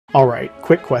Alright,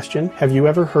 quick question. Have you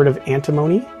ever heard of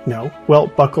antimony? No? Well,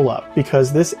 buckle up,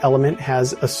 because this element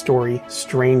has a story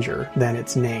stranger than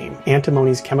its name.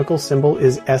 Antimony's chemical symbol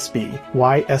is Sb.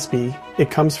 Why Sb?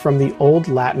 It comes from the old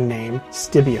Latin name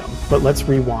stibium. But let's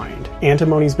rewind.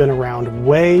 Antimony's been around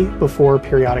way before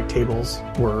periodic tables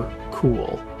were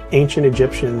cool. Ancient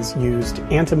Egyptians used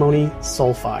antimony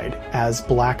sulfide as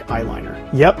black eyeliner.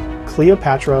 Yep,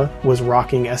 Cleopatra was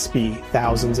rocking SB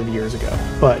thousands of years ago.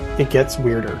 But it gets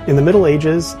weirder. In the Middle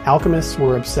Ages, alchemists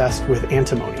were obsessed with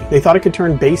antimony. They thought it could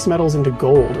turn base metals into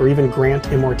gold or even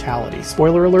grant immortality.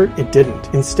 Spoiler alert, it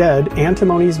didn't. Instead,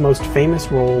 antimony's most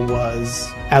famous role was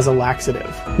as a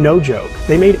laxative. No joke.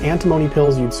 They made antimony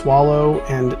pills you'd swallow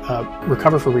and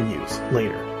recover for reuse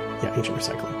later. Yeah, ancient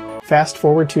recycling. Fast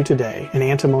forward to today, and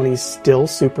antimony's still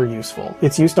super useful.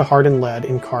 It's used to harden lead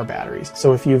in car batteries,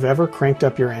 so if you've ever cranked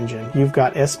up your engine, you've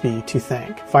got SB to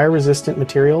thank. Fire-resistant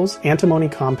materials, antimony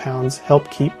compounds help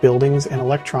keep buildings and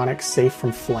electronics safe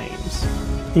from flames.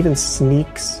 Even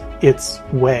sneaks its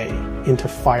way into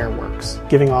fireworks,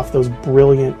 giving off those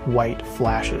brilliant white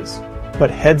flashes. But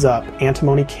heads up,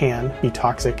 antimony can be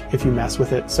toxic if you mess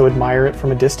with it, so admire it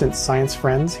from a distance, science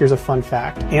friends. Here's a fun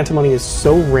fact. Antimony is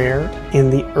so rare in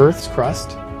the Earth's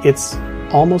crust, it's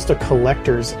almost a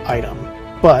collector's item.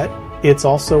 But it's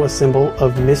also a symbol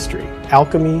of mystery,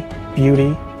 alchemy,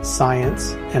 beauty,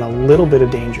 science, and a little bit of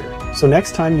danger. So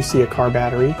next time you see a car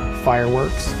battery,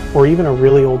 fireworks, or even a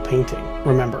really old painting,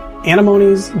 remember,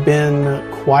 antimony's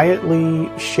been quietly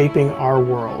shaping our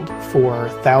world for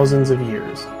thousands of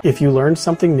years. If you learned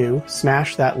something new,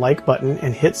 smash that like button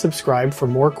and hit subscribe for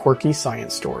more quirky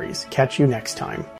science stories. Catch you next time.